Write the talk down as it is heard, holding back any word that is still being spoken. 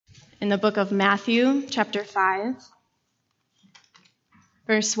in the book of Matthew, chapter 5,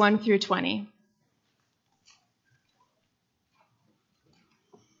 verse 1 through 20.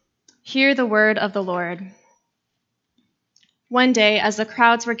 Hear the word of the Lord. One day, as the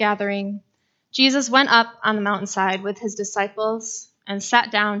crowds were gathering, Jesus went up on the mountainside with his disciples and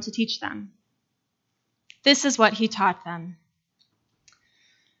sat down to teach them. This is what he taught them.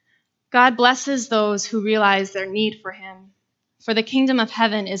 God blesses those who realize their need for him, for the kingdom of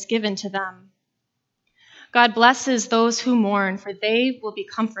heaven is given to them. God blesses those who mourn, for they will be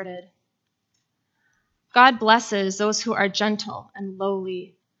comforted. God blesses those who are gentle and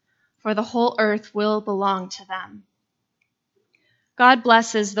lowly, for the whole earth will belong to them. God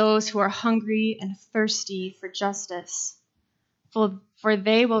blesses those who are hungry and thirsty for justice, for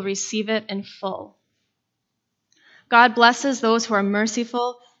they will receive it in full. God blesses those who are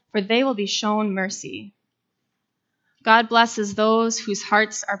merciful, for they will be shown mercy. God blesses those whose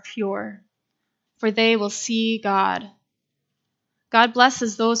hearts are pure, for they will see God. God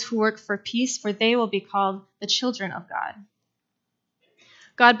blesses those who work for peace, for they will be called the children of God.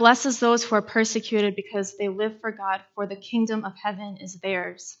 God blesses those who are persecuted because they live for God, for the kingdom of heaven is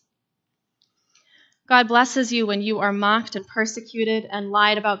theirs. God blesses you when you are mocked and persecuted and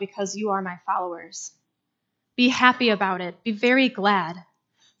lied about because you are my followers. Be happy about it. Be very glad,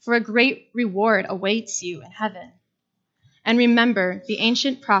 for a great reward awaits you in heaven. And remember, the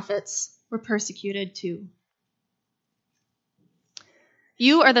ancient prophets were persecuted too.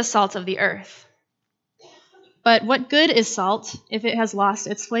 You are the salt of the earth. But what good is salt if it has lost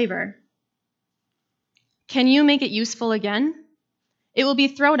its flavor? Can you make it useful again? It will be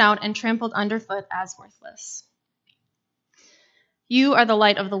thrown out and trampled underfoot as worthless. You are the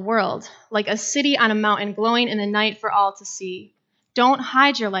light of the world, like a city on a mountain glowing in the night for all to see. Don't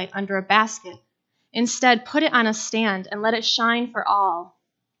hide your light under a basket. Instead, put it on a stand and let it shine for all.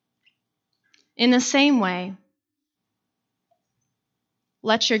 In the same way,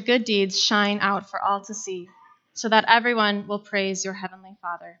 let your good deeds shine out for all to see, so that everyone will praise your heavenly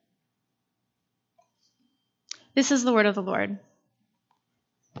Father. This is the word of the Lord.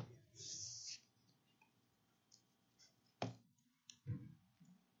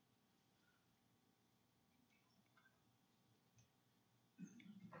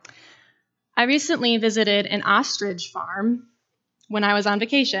 I recently visited an ostrich farm when I was on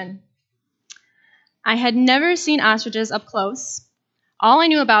vacation. I had never seen ostriches up close. All I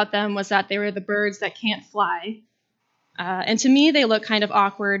knew about them was that they were the birds that can't fly. And to me, they look kind of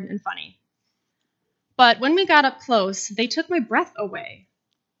awkward and funny. But when we got up close, they took my breath away.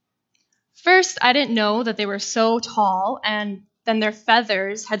 First, I didn't know that they were so tall, and then their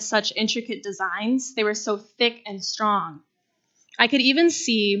feathers had such intricate designs. They were so thick and strong. I could even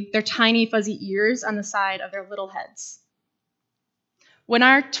see their tiny fuzzy ears on the side of their little heads. When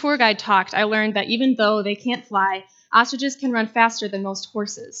our tour guide talked, I learned that even though they can't fly, ostriches can run faster than most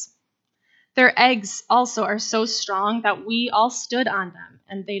horses. Their eggs also are so strong that we all stood on them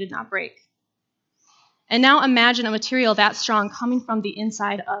and they did not break. And now imagine a material that strong coming from the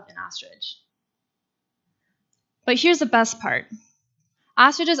inside of an ostrich. But here's the best part.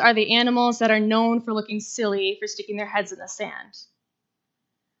 Ostriches are the animals that are known for looking silly for sticking their heads in the sand.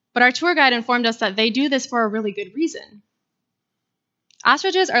 But our tour guide informed us that they do this for a really good reason.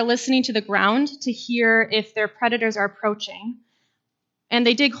 Ostriches are listening to the ground to hear if their predators are approaching, and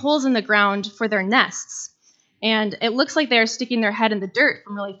they dig holes in the ground for their nests. And it looks like they're sticking their head in the dirt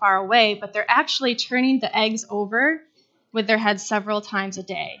from really far away, but they're actually turning the eggs over with their heads several times a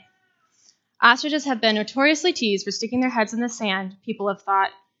day. Ostriches have been notoriously teased for sticking their heads in the sand. People have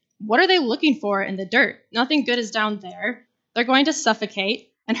thought, what are they looking for in the dirt? Nothing good is down there. They're going to suffocate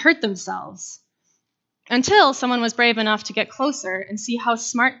and hurt themselves. Until someone was brave enough to get closer and see how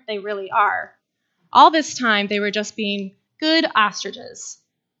smart they really are. All this time, they were just being good ostriches,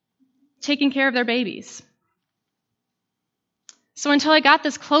 taking care of their babies. So until I got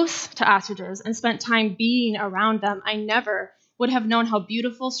this close to ostriches and spent time being around them, I never would have known how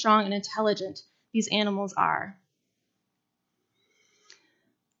beautiful, strong, and intelligent these animals are.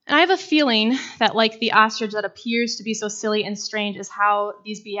 And I have a feeling that like the ostrich that appears to be so silly and strange is how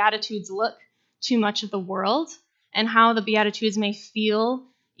these Beatitudes look to much of the world, and how the Beatitudes may feel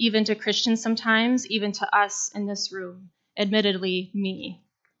even to Christians sometimes, even to us in this room, admittedly me.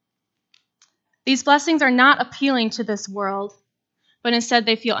 These blessings are not appealing to this world, but instead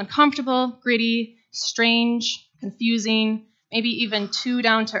they feel uncomfortable, gritty, strange, confusing, maybe even too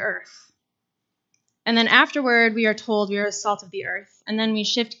down to earth. And then afterward, we are told we are the salt of the earth, and then we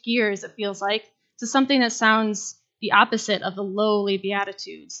shift gears, it feels like, to something that sounds the opposite of the lowly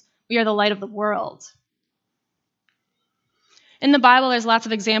Beatitudes. We are the light of the world. In the Bible, there's lots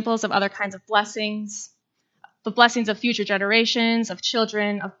of examples of other kinds of blessings, the blessings of future generations, of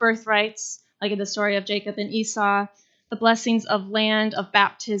children, of birthrights, like in the story of Jacob and Esau, the blessings of land, of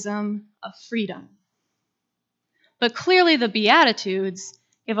baptism, of freedom. But clearly the Beatitudes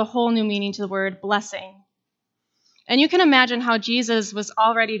give a whole new meaning to the word blessing. And you can imagine how Jesus was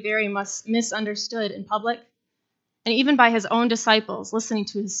already very much misunderstood in public, and even by his own disciples listening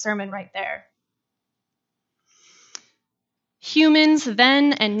to his sermon right there. Humans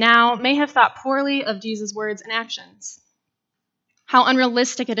then and now may have thought poorly of Jesus' words and actions. How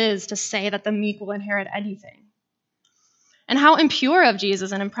unrealistic it is to say that the meek will inherit anything. And how impure of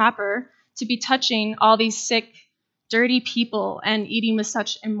Jesus and improper to be touching all these sick, dirty people and eating with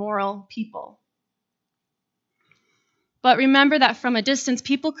such immoral people. But remember that from a distance,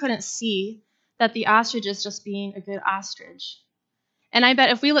 people couldn't see that the ostrich is just being a good ostrich. And I bet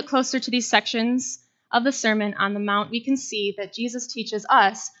if we look closer to these sections of the Sermon on the Mount, we can see that Jesus teaches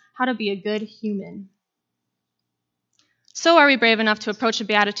us how to be a good human. So are we brave enough to approach the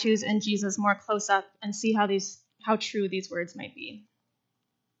Beatitudes and Jesus more close up and see how true these words might be?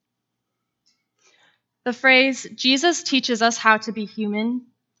 The phrase, Jesus teaches us how to be human,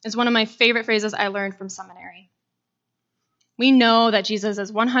 is one of my favorite phrases I learned from seminary. We know that Jesus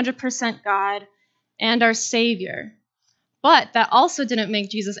is 100% God and our Savior, but that also didn't make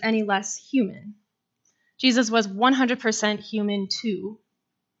Jesus any less human. Jesus was 100% human too.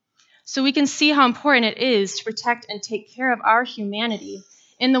 So we can see how important it is to protect and take care of our humanity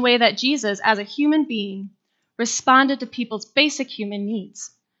in the way that Jesus, as a human being, responded to people's basic human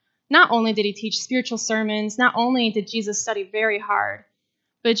needs. Not only did he teach spiritual sermons, not only did Jesus study very hard,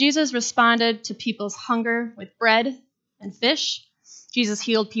 but Jesus responded to people's hunger with bread and fish. Jesus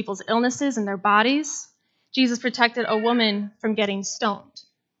healed people's illnesses in their bodies. Jesus protected a woman from getting stoned.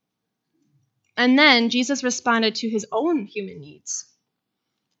 And then Jesus responded to his own human needs.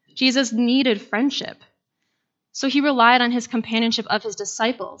 Jesus needed friendship, so he relied on his companionship of his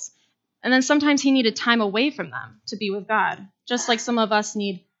disciples. And then sometimes he needed time away from them to be with God, just like some of us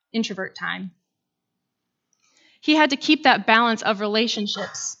need introvert time. He had to keep that balance of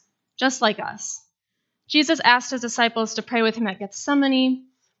relationships, just like us. Jesus asked his disciples to pray with him at Gethsemane,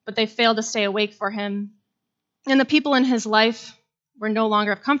 but they failed to stay awake for him. And the people in his life were no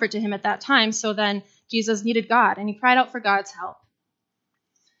longer of comfort to him at that time, so then Jesus needed God, and he cried out for God's help.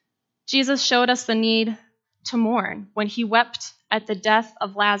 Jesus showed us the need to mourn when he wept at the death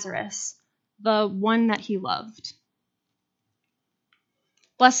of Lazarus, the one that he loved.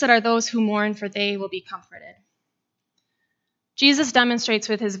 Blessed are those who mourn, for they will be comforted. Jesus demonstrates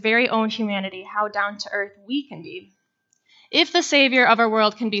with his very own humanity how down to earth we can be. If the Savior of our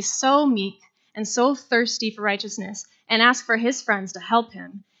world can be so meek and so thirsty for righteousness and ask for his friends to help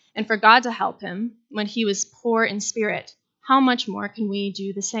him and for God to help him when he was poor in spirit, how much more can we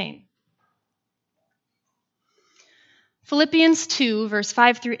do the same? Philippians 2, verse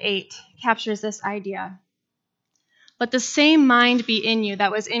 5 through 8 captures this idea. Let the same mind be in you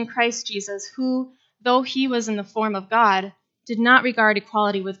that was in Christ Jesus, who, though he was in the form of God, did not regard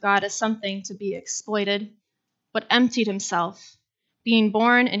equality with God as something to be exploited, but emptied himself, being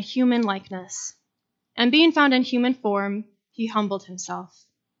born in human likeness. And being found in human form, he humbled himself.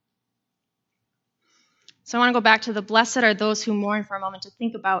 So I want to go back to the blessed are those who mourn for a moment to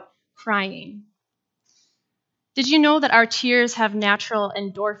think about crying. Did you know that our tears have natural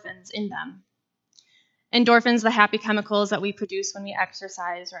endorphins in them? Endorphins, the happy chemicals that we produce when we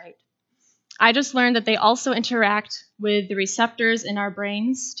exercise, right? I just learned that they also interact with the receptors in our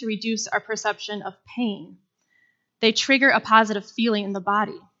brains to reduce our perception of pain. They trigger a positive feeling in the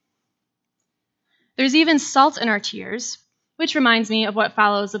body. There's even salt in our tears, which reminds me of what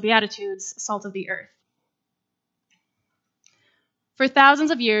follows the Beatitudes, salt of the earth. For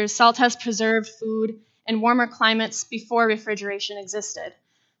thousands of years, salt has preserved food in warmer climates before refrigeration existed.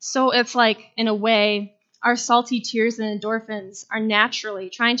 So it's like, in a way, our salty tears and endorphins are naturally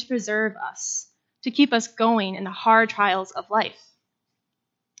trying to preserve us, to keep us going in the hard trials of life.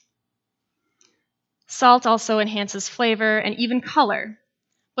 Salt also enhances flavor and even color.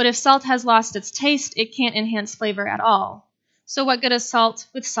 But if salt has lost its taste, it can't enhance flavor at all. So what good is salt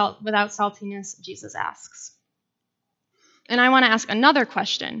without saltiness, Jesus asks. And I want to ask another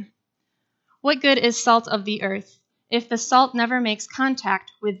question. What good is salt of the earth if the salt never makes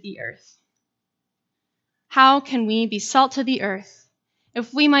contact with the earth? How can we be salt to the earth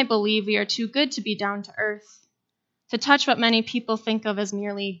if we might believe we are too good to be down to earth, to touch what many people think of as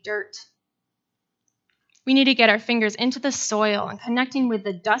merely dirt? We need to get our fingers into the soil and connecting with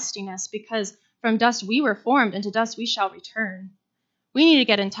the dustiness, because from dust we were formed, and to dust we shall return. We need to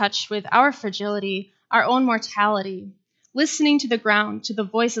get in touch with our fragility, our own mortality, listening to the ground, to the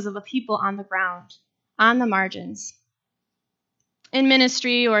voices of the people on the ground, on the margins. In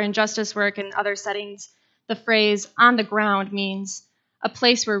ministry or in justice work and other settings, the phrase on the ground means a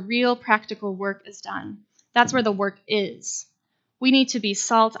place where real practical work is done. That's where the work is. We need to be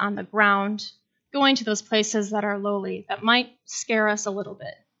salt on the ground, going to those places that are lowly, that might scare us a little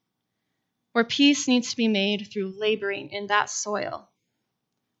bit, where peace needs to be made through laboring in that soil.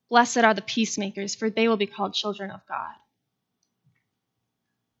 Blessed are the peacemakers, for they will be called children of God.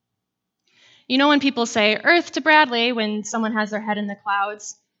 You know when people say, "Earth to Bradley," when someone has their head in the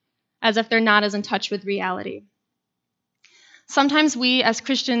clouds, as if they're not as in touch with reality. Sometimes we as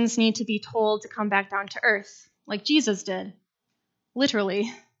Christians need to be told to come back down to earth, like Jesus did,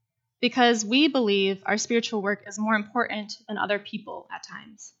 literally, because we believe our spiritual work is more important than other people at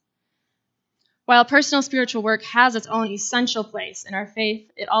times. While personal spiritual work has its own essential place in our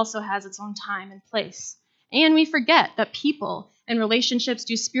faith, it also has its own time and place. And we forget that people and relationships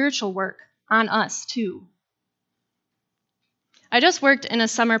do spiritual work on us too. I just worked in a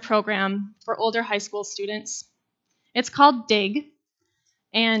summer program for older high school students. It's called DIG,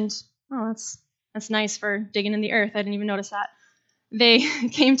 and that's nice for digging in the earth. I didn't even notice that. They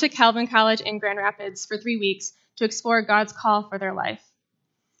came to Calvin College in Grand Rapids for 3 weeks to explore God's call for their life.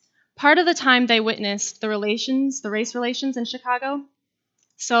 Part of the time they witnessed the race relations in Chicago.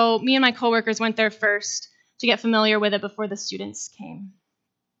 So me and my coworkers went there first to get familiar with it before the students came.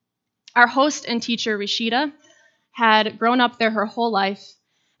 Our host and teacher, Rashida, had grown up there her whole life,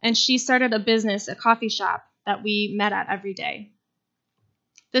 and she started a coffee shop that we met at every day.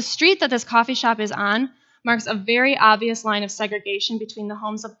 The street that this coffee shop is on marks a very obvious line of segregation between the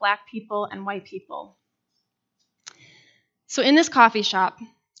homes of Black people and white people. So in this coffee shop,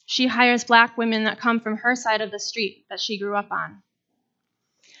 she hires Black women that come from her side of the street that she grew up on.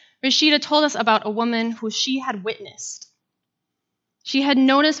 Rashida told us about a woman who she had witnessed. She had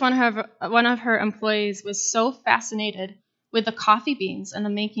noticed one of her employees was so fascinated with the coffee beans and the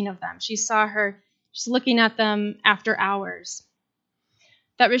making of them. She saw her just looking at them after hours.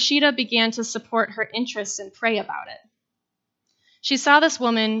 That Rashida began to support her interests and pray about it. She saw this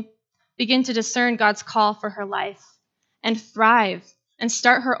woman begin to discern God's call for her life and thrive and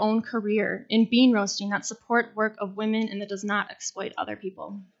start her own career in bean roasting that support work of women and that does not exploit other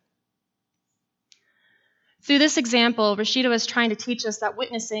people. Through this example, Rashida was trying to teach us that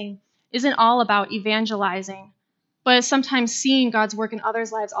witnessing isn't all about evangelizing, but is sometimes seeing God's work in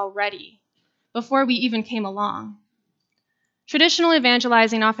others' lives already, before we even came along. Traditional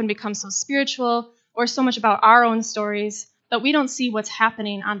evangelizing often becomes so spiritual or so much about our own stories that we don't see what's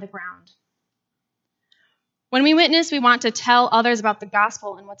happening on the ground. When we witness, we want to tell others about the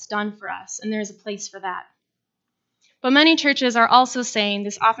gospel and what's done for us, and there's a place for that. But many churches are also saying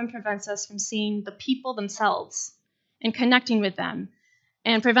this often prevents us from seeing the people themselves and connecting with them,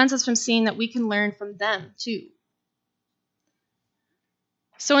 and prevents us from seeing that we can learn from them too.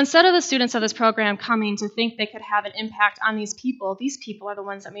 So instead of the students of this program coming to think they could have an impact on these people are the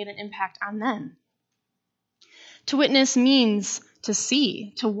ones that made an impact on them. To witness means to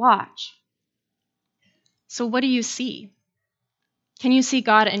see, to watch. So what do you see? Can you see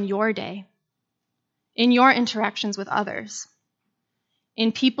God in your day? In your interactions with others?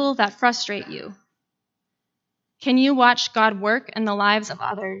 In people that frustrate you? Can you watch God work in the lives of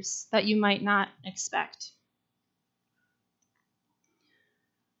others that you might not expect?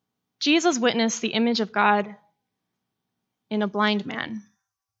 Jesus witnessed the image of God in a blind man.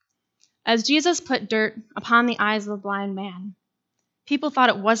 As Jesus put dirt upon the eyes of the blind man, people thought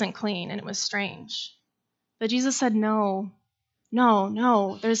it wasn't clean and it was strange. But Jesus said, no,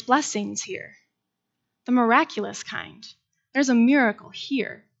 there's blessings here. The miraculous kind. There's a miracle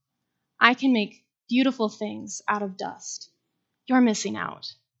here. I can make beautiful things out of dust. You're missing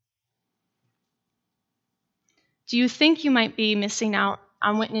out. Do you think you might be missing out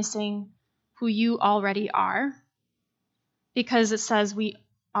on witnessing who you already are? Because it says we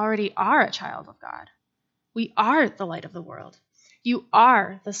already are a child of God. We are the light of the world. You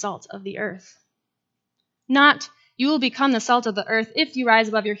are the salt of the earth. Not, you will become the salt of the earth if you rise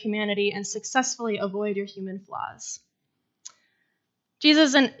above your humanity and successfully avoid your human flaws.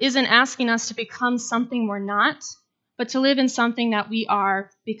 Jesus isn't asking us to become something we're not, but to live in something that we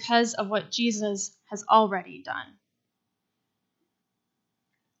are because of what Jesus has already done.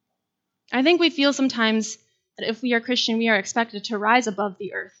 I think we feel sometimes that if we are Christian, we are expected to rise above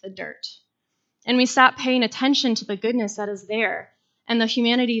the earth, the dirt. And we stop paying attention to the goodness that is there and the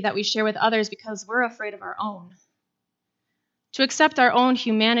humanity that we share with others because we're afraid of our own. To accept our own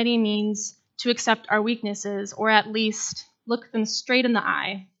humanity means to accept our weaknesses, or at least look them straight in the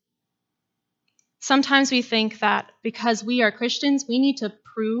eye. Sometimes we think that because we are Christians, we need to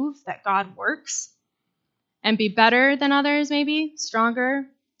prove that God works and be better than others, maybe, stronger,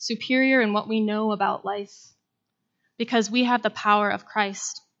 superior in what we know about life, because we have the power of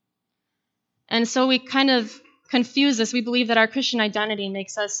Christ. And so we kind of confuse this. We believe that our Christian identity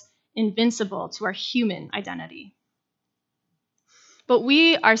makes us invincible to our human identity. But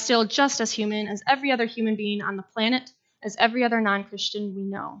we are still just as human as every other human being on the planet, as every other non-Christian we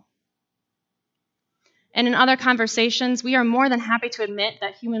know. And in other conversations, we are more than happy to admit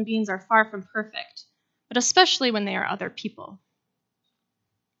that human beings are far from perfect, but especially when they are other people.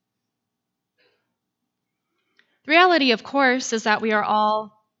 The reality, of course, is that we are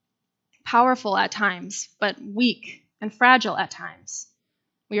all powerful at times, but weak and fragile at times.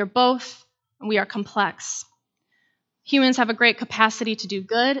 We are both, and we are complex. Humans have a great capacity to do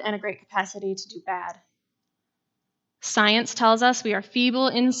good and a great capacity to do bad. Science tells us we are feeble,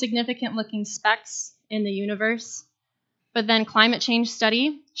 insignificant-looking specks in the universe, but then climate change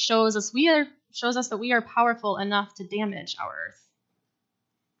study shows us that we are powerful enough to damage our Earth.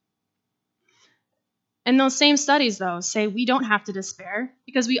 And those same studies, though, say we don't have to despair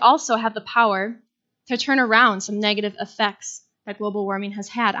because we also have the power to turn around some negative effects that global warming has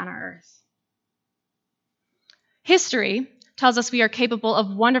had on our Earth. History tells us we are capable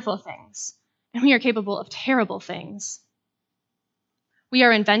of wonderful things, and we are capable of terrible things. We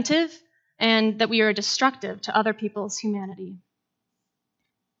are inventive, and that we are destructive to other people's humanity.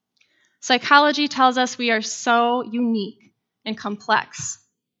 Psychology tells us we are so unique and complex,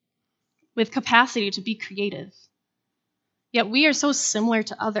 with capacity to be creative. Yet we are so similar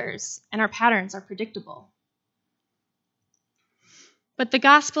to others, and our patterns are predictable. But the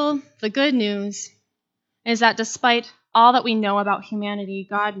gospel, the good news, is that despite all that we know about humanity,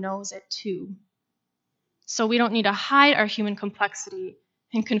 God knows it too. So we don't need to hide our human complexity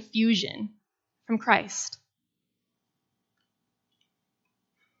and confusion from Christ.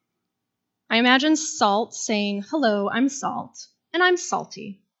 I imagine salt saying, "Hello, I'm salt, and I'm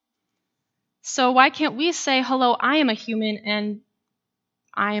salty." So why can't we say, "Hello, I am a human, and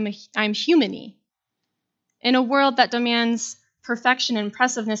I'm human-y"? In a world that demands perfection,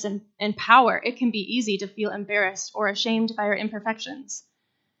 impressiveness, and power, it can be easy to feel embarrassed or ashamed by our imperfections.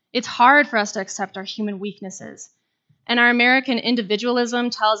 It's hard for us to accept our human weaknesses. And our American individualism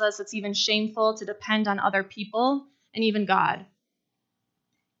tells us it's even shameful to depend on other people and even God.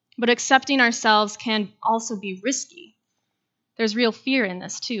 But accepting ourselves can also be risky. There's real fear in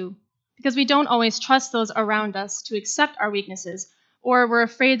this too, because we don't always trust those around us to accept our weaknesses, or we're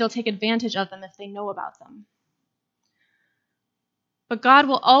afraid they'll take advantage of them if they know about them. But God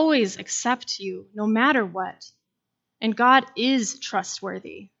will always accept you, no matter what. And God is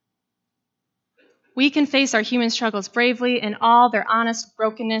trustworthy. We can face our human struggles bravely in all their honest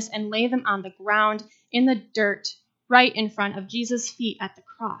brokenness and lay them on the ground in the dirt right in front of Jesus' feet at the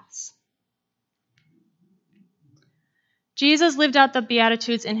cross. Jesus lived out the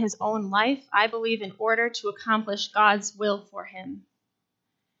Beatitudes in his own life, I believe, in order to accomplish God's will for him.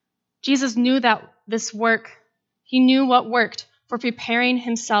 Jesus knew that he knew what worked for preparing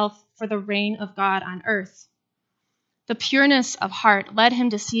himself for the reign of God on earth. The pureness of heart led him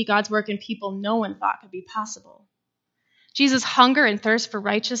to see God's work in people no one thought could be possible. Jesus' hunger and thirst for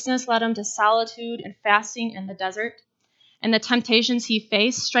righteousness led him to solitude and fasting in the desert, and the temptations he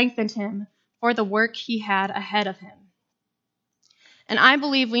faced strengthened him for the work he had ahead of him. And I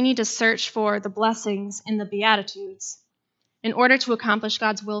believe we need to search for the blessings in the Beatitudes in order to accomplish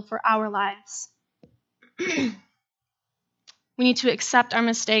God's will for our lives. We need to accept our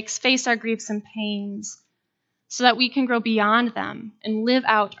mistakes, face our griefs and pains, so that we can grow beyond them and live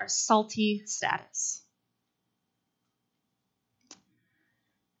out our salty status.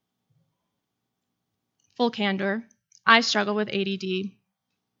 Full candor, I struggle with ADD.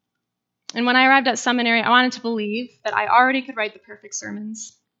 And when I arrived at seminary, I wanted to believe that I already could write the perfect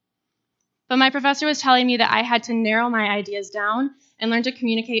sermons. But my professor was telling me that I had to narrow my ideas down and learn to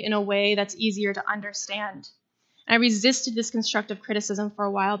communicate in a way that's easier to understand. And I resisted this constructive criticism for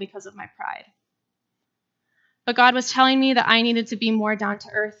a while because of my pride. But God was telling me that I needed to be more down to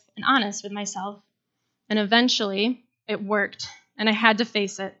earth and honest with myself. And eventually, it worked, and I had to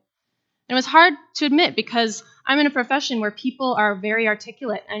face it. And it was hard to admit because I'm in a profession where people are very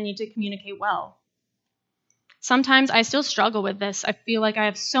articulate and need to communicate well. Sometimes I still struggle with this. I feel like I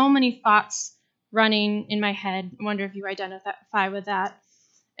have so many thoughts running in my head. I wonder if you identify with that.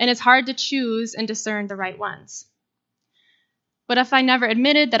 And it's hard to choose and discern the right ones. But if I never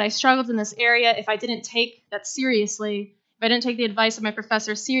admitted that I struggled in this area, if I didn't take that seriously, if I didn't take the advice of my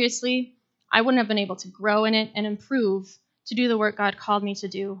professor seriously, I wouldn't have been able to grow in it and improve to do the work God called me to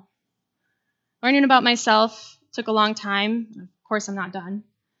do. Learning about myself took a long time. Of course, I'm not done.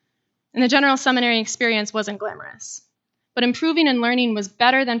 And the general seminary experience wasn't glamorous. But improving and learning was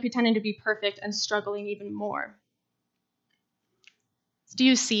better than pretending to be perfect and struggling even more. Do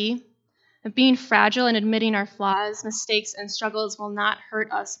you see that being fragile and admitting our flaws, mistakes, and struggles will not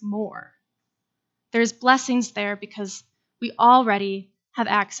hurt us more? There's blessings there because we already have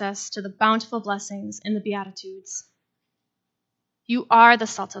access to the bountiful blessings in the Beatitudes. You are the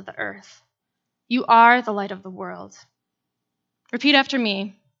salt of the earth. You are the light of the world. Repeat after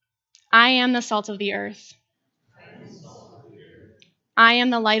me. I am the salt of the earth. I am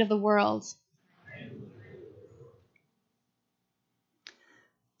the light of the world.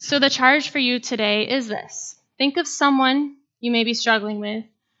 So the charge for you today is this. Think of someone you may be struggling with,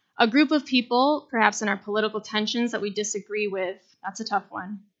 a group of people, perhaps in our political tensions that we disagree with. That's a tough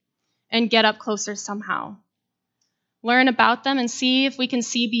one. And get up closer somehow. Learn about them and see if we can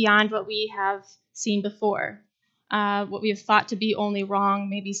see beyond what we have seen before, what we have thought to be only wrong,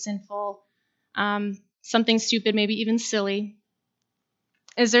 maybe sinful, something stupid, maybe even silly.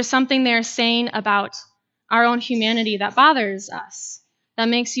 Is there something they're saying about our own humanity that bothers us, that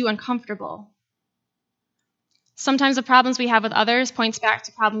makes you uncomfortable? Sometimes the problems we have with others points back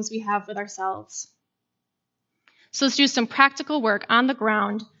to problems we have with ourselves. So let's do some practical work on the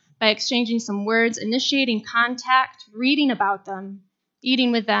ground by exchanging some words, initiating contact, reading about them,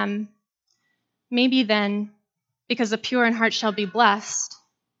 eating with them. Maybe then, because the pure in heart shall be blessed,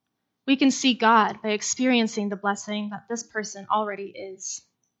 we can see God by experiencing the blessing that this person already is.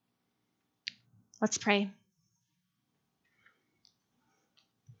 Let's pray.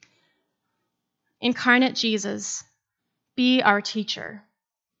 Incarnate Jesus, be our teacher.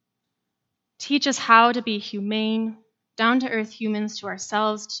 Teach us how to be humane, down-to-earth humans to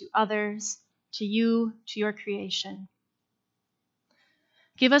ourselves, to others, to you, to your creation.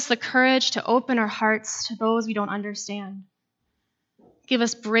 Give us the courage to open our hearts to those we don't understand. Give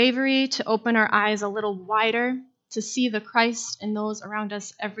us bravery to open our eyes a little wider to see the Christ in those around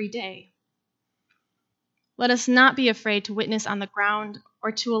us every day. Let us not be afraid to witness on the ground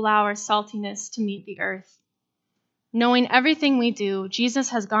or to allow our saltiness to meet the earth. Knowing everything we do,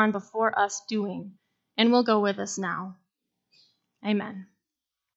 Jesus has gone before us doing and will go with us now. Amen.